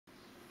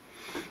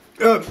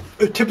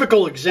A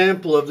typical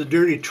example of the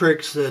dirty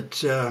tricks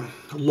that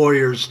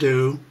lawyers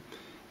do,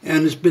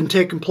 and it's been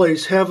taking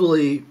place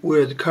heavily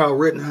with Kyle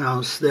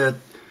Ritenhouse, that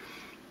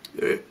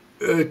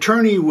an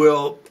attorney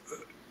will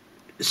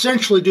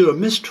essentially do a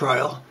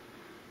mistrial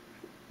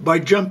by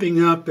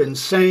jumping up and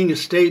saying a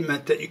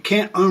statement that you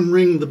can't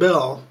unring the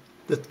bell,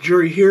 that the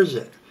jury hears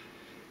it.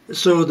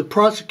 So the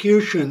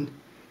prosecution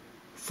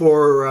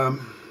for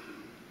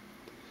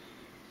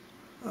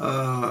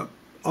Ahmaud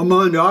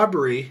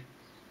Arbery,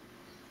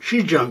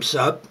 she jumps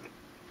up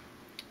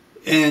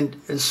and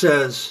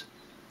says,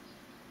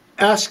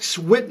 asks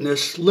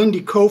witness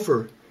Lindy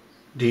Kofer,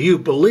 do you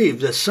believe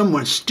that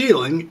someone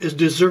stealing is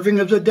deserving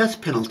of the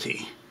death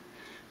penalty?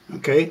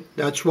 Okay,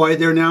 that's why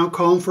they're now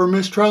calling for a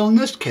mistrial in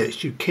this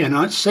case. You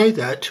cannot say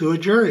that to a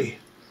jury.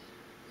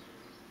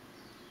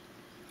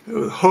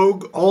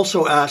 Hogue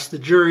also asked the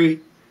judge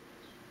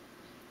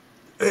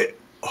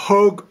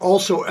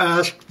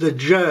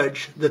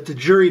that the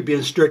jury be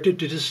instructed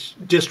to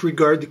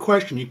disregard the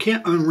question. You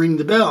can't unring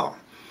the bell.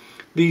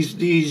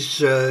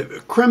 These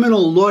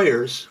criminal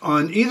lawyers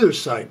on either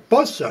side,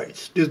 both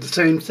sides, do the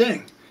same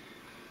thing.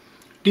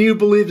 Do you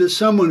believe that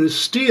someone is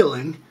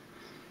stealing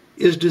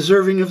is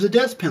deserving of the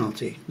death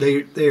penalty?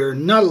 They are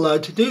not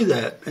allowed to do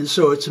that, and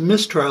so it's a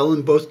mistrial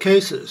in both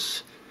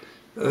cases,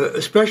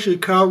 especially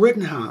Kyle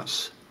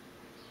Ritenhouse.